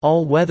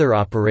All-weather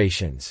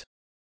operations.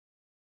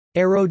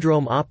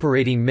 Aerodrome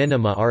operating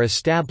minima are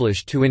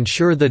established to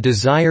ensure the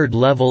desired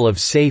level of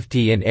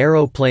safety in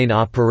aeroplane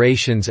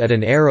operations at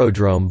an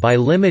aerodrome by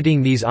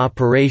limiting these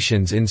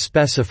operations in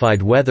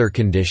specified weather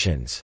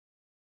conditions.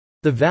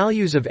 The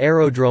values of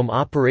aerodrome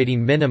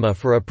operating minima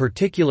for a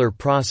particular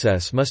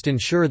process must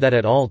ensure that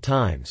at all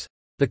times,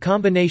 the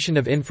combination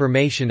of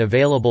information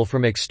available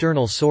from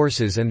external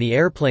sources and the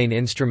airplane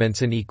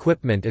instruments and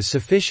equipment is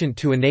sufficient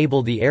to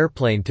enable the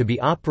airplane to be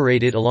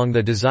operated along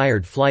the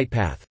desired flight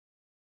path.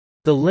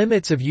 The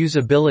limits of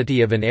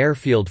usability of an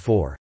airfield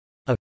for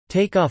a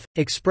takeoff,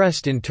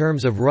 expressed in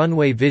terms of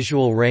runway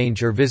visual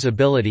range or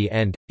visibility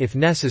and, if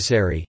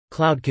necessary,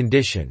 cloud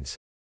conditions.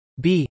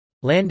 b.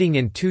 Landing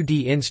in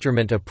 2D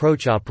instrument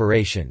approach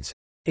operations,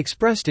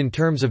 expressed in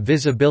terms of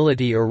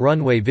visibility or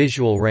runway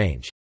visual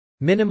range.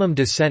 Minimum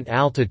descent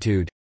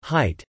altitude,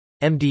 height,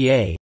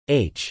 MDA,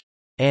 h.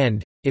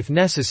 And, if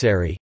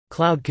necessary,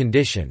 cloud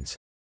conditions.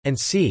 And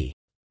c.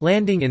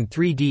 Landing in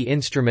 3D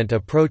instrument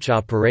approach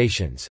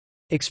operations,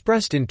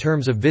 expressed in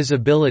terms of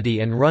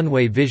visibility and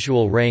runway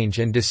visual range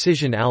and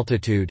decision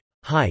altitude,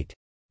 height,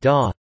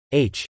 DA,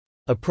 h.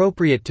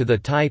 Appropriate to the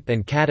type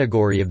and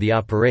category of the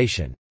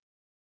operation.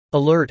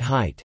 Alert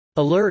height.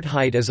 Alert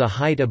height is a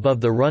height above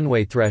the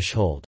runway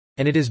threshold,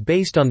 and it is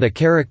based on the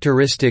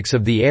characteristics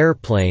of the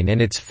airplane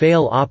and its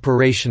fail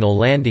operational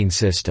landing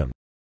system.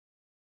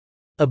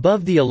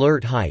 Above the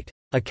alert height,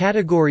 a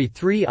Category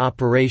 3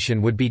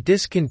 operation would be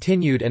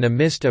discontinued and a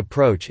missed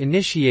approach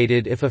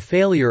initiated if a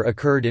failure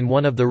occurred in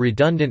one of the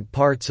redundant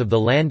parts of the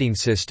landing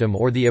system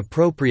or the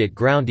appropriate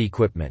ground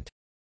equipment.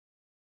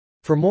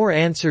 For more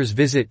answers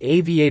visit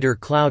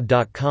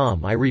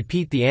aviatorcloud.com. I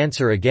repeat the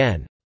answer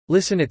again.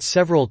 Listen it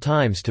several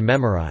times to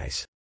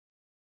memorize.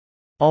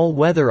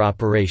 All-weather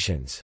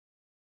operations.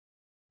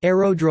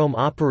 Aerodrome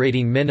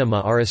operating minima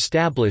are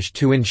established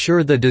to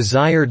ensure the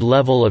desired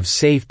level of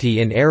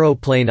safety in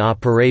aeroplane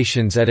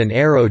operations at an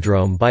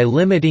aerodrome by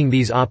limiting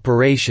these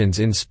operations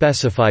in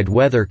specified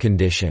weather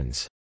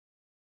conditions.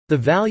 The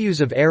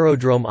values of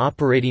aerodrome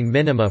operating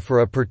minima for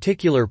a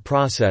particular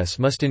process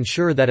must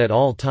ensure that at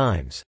all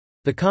times,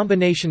 the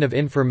combination of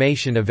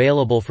information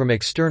available from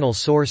external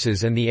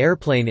sources and the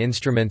airplane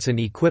instruments and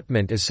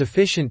equipment is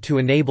sufficient to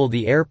enable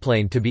the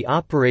airplane to be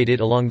operated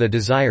along the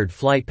desired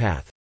flight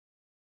path.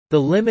 The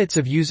limits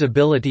of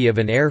usability of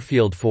an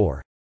airfield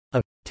for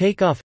a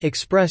takeoff,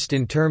 expressed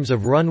in terms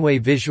of runway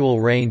visual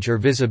range or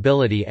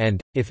visibility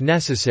and, if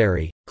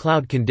necessary,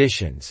 cloud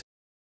conditions.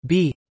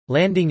 b.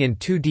 Landing in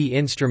 2D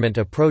instrument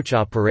approach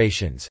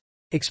operations,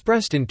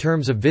 expressed in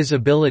terms of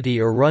visibility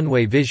or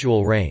runway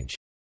visual range.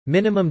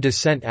 Minimum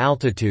descent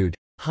altitude,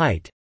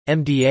 height,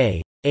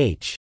 MDA,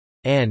 h.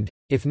 And,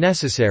 if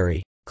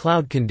necessary,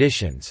 cloud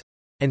conditions.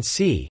 And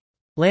c.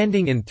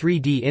 Landing in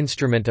 3D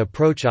instrument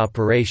approach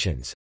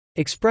operations,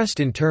 expressed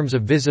in terms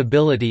of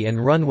visibility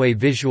and runway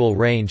visual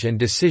range and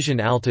decision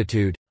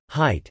altitude,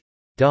 height,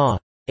 DA,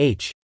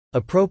 h.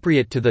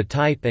 Appropriate to the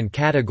type and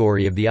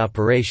category of the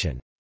operation.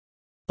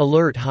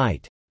 Alert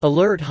height.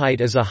 Alert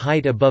height is a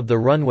height above the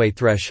runway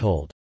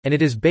threshold, and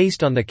it is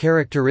based on the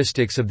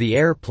characteristics of the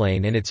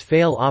airplane and its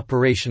fail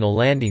operational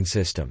landing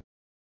system.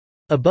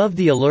 Above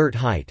the alert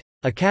height,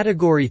 a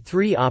Category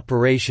 3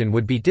 operation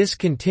would be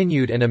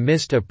discontinued and a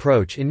missed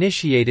approach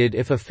initiated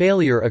if a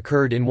failure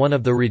occurred in one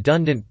of the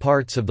redundant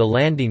parts of the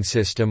landing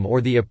system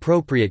or the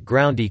appropriate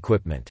ground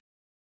equipment.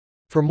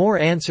 For more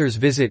answers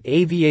visit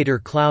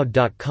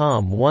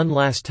aviatorcloud.com. One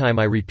last time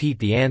I repeat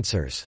the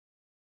answers.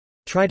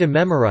 Try to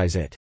memorize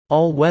it.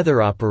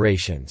 All-weather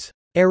operations.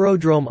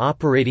 Aerodrome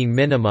operating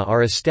minima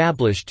are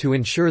established to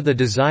ensure the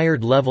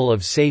desired level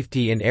of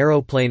safety in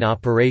aeroplane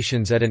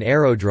operations at an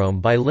aerodrome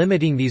by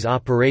limiting these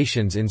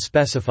operations in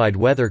specified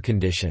weather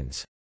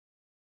conditions.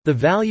 The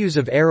values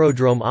of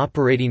aerodrome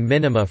operating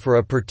minima for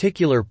a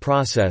particular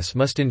process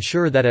must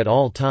ensure that at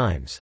all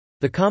times,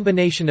 the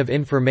combination of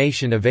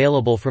information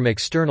available from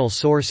external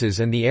sources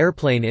and the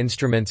airplane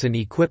instruments and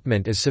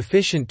equipment is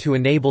sufficient to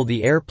enable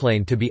the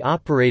airplane to be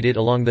operated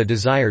along the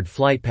desired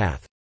flight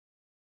path.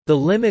 The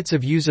limits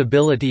of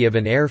usability of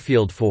an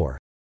airfield for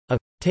a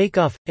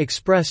takeoff,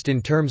 expressed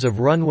in terms of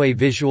runway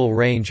visual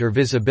range or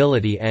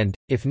visibility and,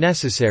 if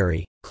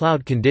necessary,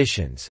 cloud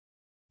conditions.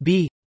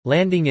 b.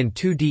 Landing in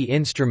 2D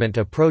instrument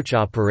approach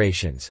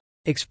operations,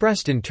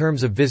 expressed in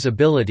terms of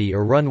visibility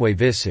or runway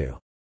visu.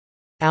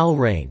 AL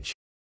range.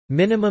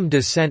 Minimum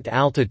descent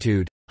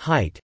altitude,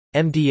 height,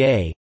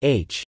 MDA,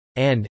 h.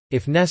 And,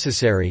 if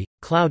necessary,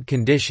 cloud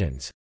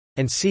conditions.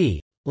 And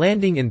c.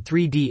 Landing in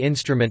 3D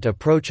instrument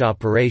approach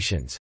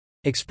operations,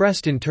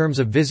 expressed in terms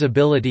of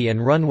visibility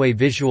and runway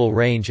visual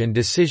range and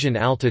decision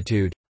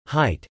altitude,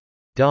 height,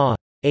 DA,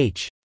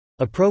 h.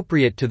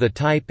 Appropriate to the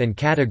type and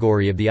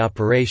category of the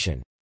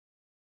operation.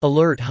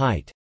 Alert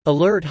height.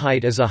 Alert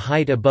height is a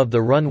height above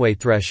the runway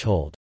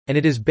threshold, and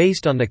it is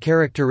based on the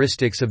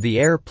characteristics of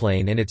the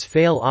airplane and its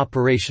fail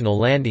operational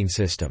landing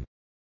system.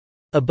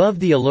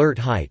 Above the alert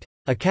height,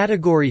 A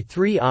Category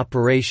 3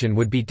 operation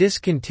would be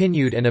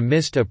discontinued and a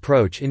missed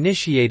approach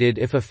initiated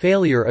if a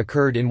failure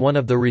occurred in one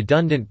of the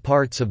redundant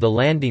parts of the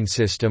landing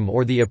system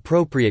or the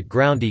appropriate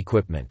ground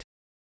equipment.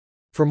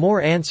 For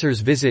more answers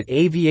visit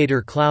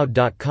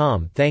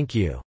aviatorcloud.com. Thank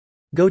you.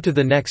 Go to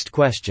the next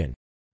question.